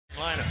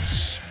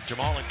Lineups.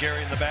 Jamal and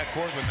Gary in the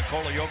backcourt with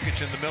Nikola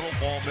Jokic in the middle.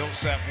 Ball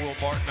Millsap, Will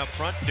Barton up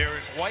front.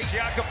 Derek White,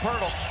 Jakob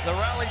Poeltl. The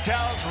rally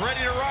towels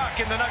ready to rock,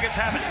 and the Nuggets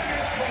have it.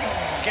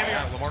 It's giving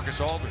out. LaMarcus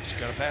Aldridge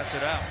got to pass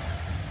it out.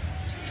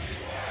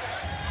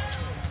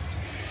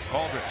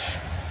 Aldridge.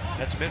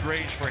 That's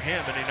mid-range for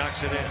him, and he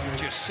knocks it in.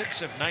 Just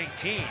 6 of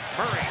 19.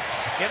 Murray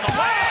in the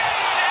lane,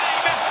 and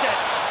he missed it.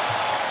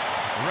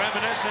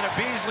 Reminiscent of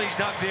Beasley's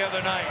dunk the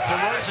other night.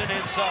 DeRozan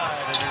inside,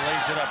 and he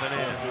lays it up and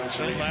in.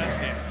 So last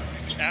game,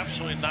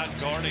 absolutely not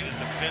guarding and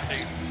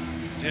defending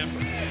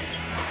Denver.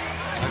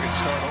 Nuggets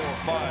start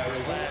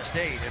 0-5, last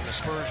 8, and the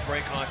Spurs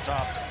break on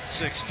top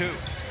 6-2.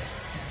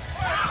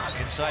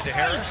 Inside to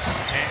Harris,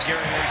 and Gary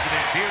lays it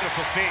in.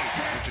 Beautiful feed,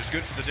 which is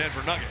good for the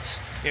Denver Nuggets.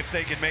 If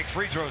they can make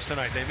free throws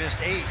tonight, they missed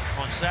 8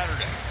 on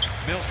Saturday.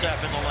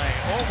 Millsap in the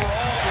lane, over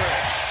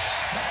Aldridge.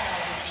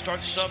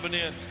 Start subbing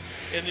in,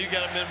 and you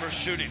got a member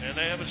shooting, and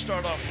they haven't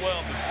started off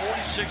well, but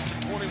 46 to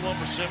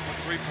 21% from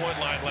three-point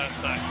line last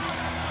night.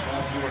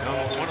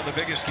 One of the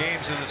biggest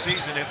games of the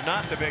season, if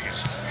not the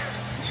biggest.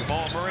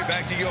 Jamal Murray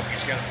back to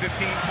Jokic. Got a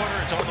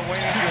 15-footer. It's on the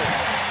way in good.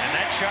 And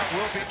that shot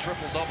will be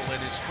triple-double in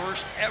his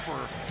first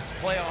ever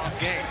playoff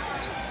game.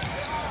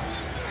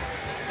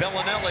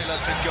 Bellinelli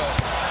lets it go.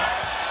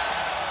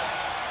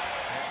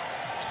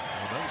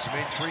 Well, he's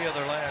made 3 of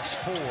their last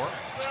 4.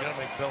 He's got to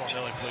make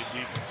Bellinelli play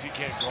defense. He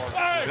can't guard.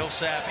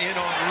 Millsap in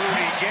on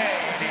Rudy Gay,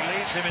 and he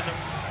leaves him in the...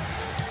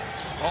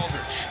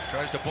 Aldridge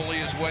tries to bully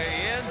his way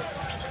in.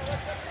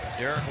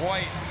 Derek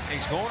White,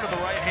 he's going to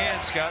the right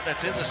hand, Scott.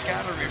 That's in the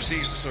scout of your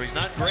season, so he's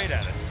not great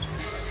at it.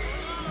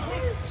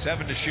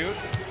 7 to shoot.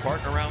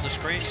 Barton around the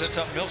screen, sets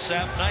up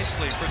Millsap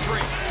nicely for 3.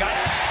 Got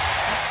it.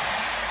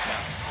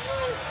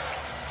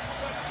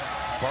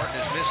 Barton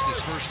has missed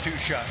his first 2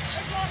 shots.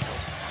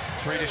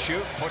 3 to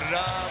shoot, put it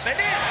up, and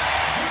in!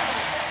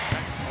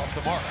 Off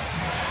the mark.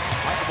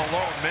 Michael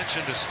Malone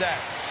mentioned a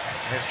stat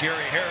as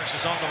Gary Harris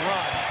is on the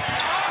run.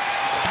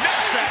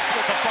 Millsap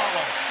with the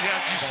follow. Yeah,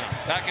 just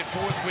back and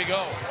forth we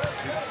go.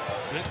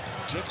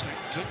 Took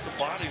the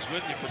bodies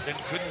with you, but then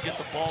couldn't get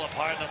the ball up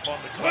high enough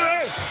on the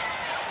glass.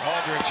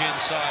 Aldridge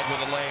inside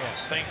with a layup.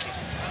 Thank you.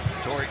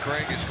 Torrey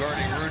Craig is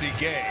guarding Rudy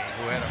Gay,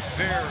 who had a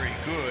very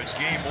good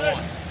game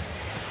 1.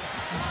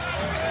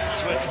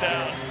 Switch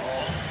down.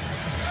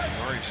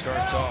 Murray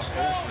starts off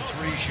 0 for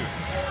 3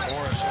 shooting.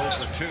 Morris 0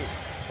 for 2.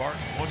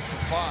 Barton 1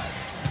 for 5.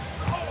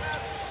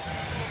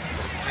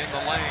 In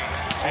the lane.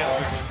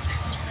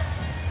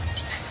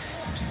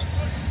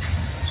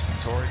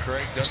 Torrey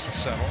Craig doesn't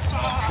settle.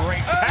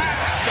 Great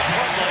pass to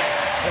Plumlee,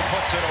 who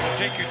puts it over.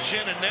 Take your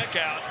chin and neck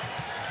out.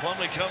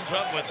 Plumlee comes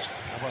up with it.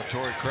 How about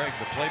Torrey Craig,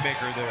 the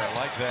playmaker there? I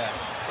like that.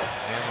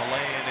 And the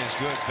lay-in is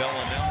good.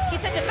 Bellinelli. He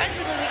said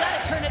defensively, we got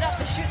to turn it up.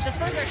 The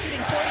Spurs are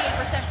shooting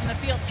 48% from the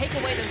field. Take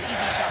away those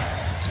easy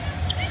shots.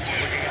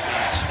 Looking at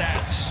the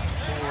stats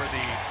for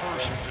the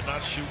first. Did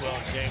not shoot well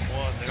in game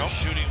 1. They're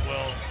shooting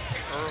well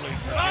early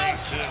for game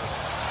 2.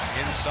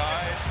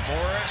 Inside,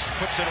 Morris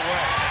puts it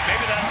away.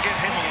 Maybe that'll get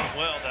him a little.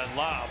 Well, that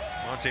lob.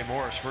 Monte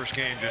Morris, first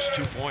game, just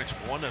 2 points,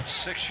 1 of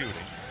 6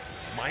 shooting.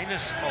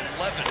 Minus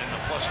 11 in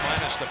the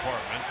plus-minus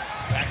department.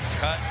 Back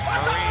cut,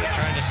 Murray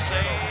trying to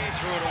save,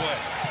 threw it away.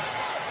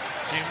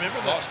 See,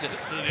 remember the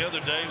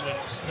other day when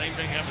the same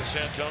thing happened to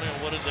San Antonio?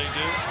 What did they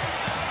do?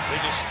 They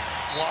just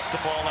blocked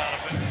the ball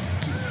out of it.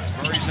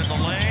 Murray's in the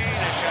lane,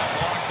 a shot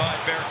blocked by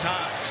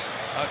Bertans.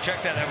 Check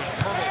that, that was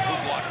Poeltl who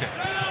blocked it.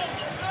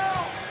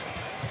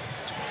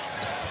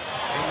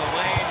 In the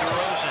lane,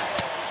 DeRozan.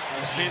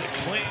 You see the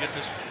clean, get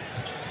this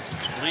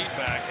lead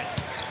back. It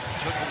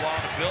took a while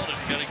to build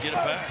it. You got to get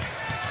it back.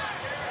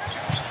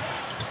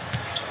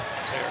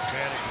 They're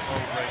panic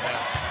mode right now.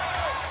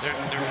 They're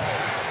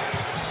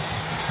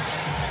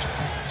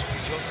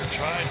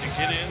trying to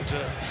get into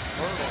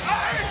Poeltl.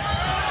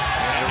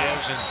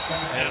 DeRozan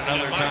and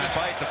another time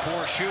despite the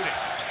poor shooting.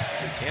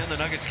 Can the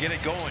Nuggets get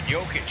it going?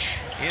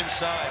 Jokic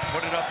inside,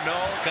 put it up, no,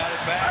 got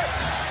it back.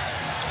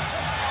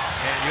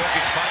 And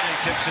Jokic finally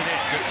tips it in.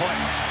 Good play.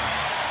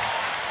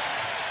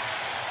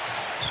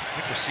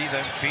 Good to see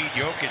them feed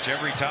Jokic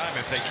every time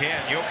if they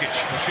can. Jokic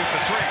will shoot the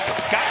 3.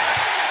 Got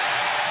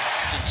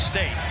it.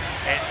 State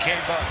and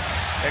came up.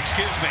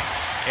 Excuse me.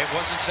 It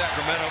wasn't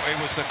Sacramento. It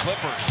was the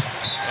Clippers.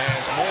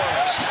 As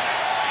Morris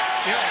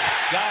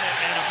got it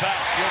and a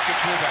foul.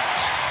 Jokic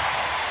rebounds.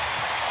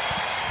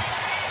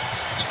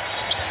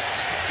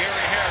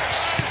 Gary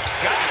Harris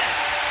got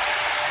it.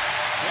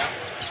 Yep.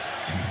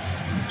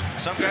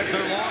 Some guys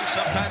they're long,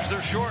 sometimes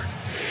they're short.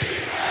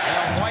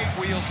 Now White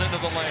wheels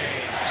into the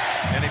lane,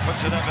 and he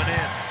puts it up and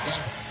in.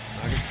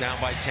 Nuggets down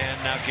by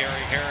 10. Now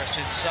Gary Harris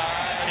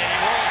inside, and he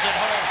rolls it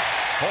home,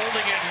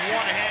 holding it in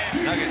one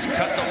hand. Nuggets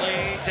cut the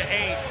lead to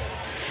 8.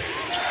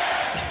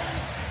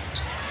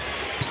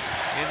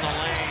 In the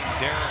lane,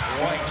 Derek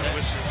White.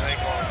 Twists his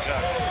ankle and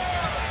cut.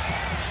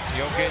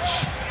 Jokic,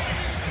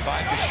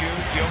 5 to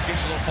shoot. Jokic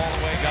a little fall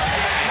away, got it.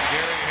 And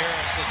Gary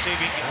Harris, let's see if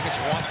he can. Nuggets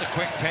want the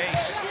quick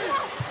pace.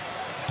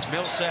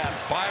 Millsap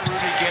by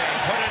Rudy Gay,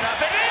 put it up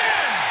and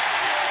in!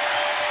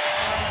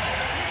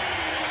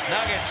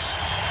 Nuggets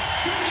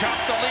chop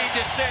the lead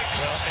to 6.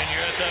 Well, and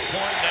you're at that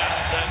point now.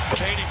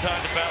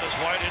 time to bat is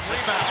White. It's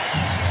Rebound.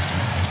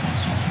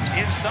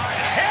 Inside.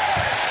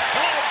 Harris.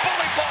 Oh,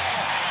 bully ball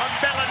on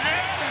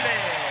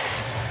Bellinelli.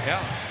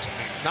 Yeah.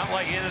 Not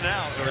like in and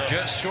out, or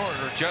just short,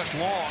 or just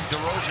long.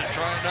 DeRozan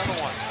try another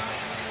one.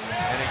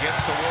 And he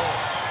gets the roll.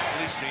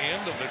 At least the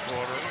end of the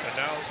quarter. And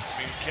now,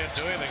 you can't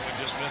do anything. We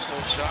just missed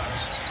those shots.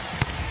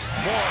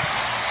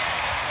 Morris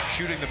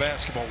shooting the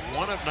basketball.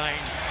 1 of 9.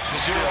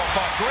 0-5.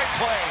 Great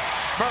play.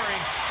 Murray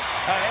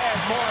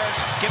ahead.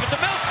 Morris. Give it to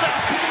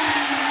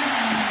Millsap.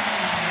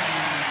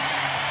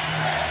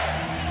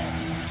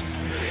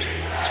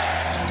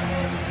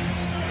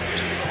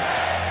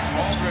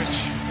 Aldridge.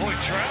 Boy,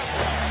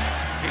 traveled.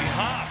 He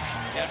hopped.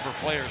 Denver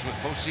players with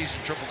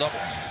postseason triple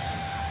doubles.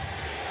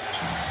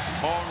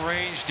 Long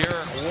range,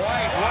 Derek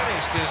White. What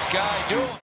is this guy doing?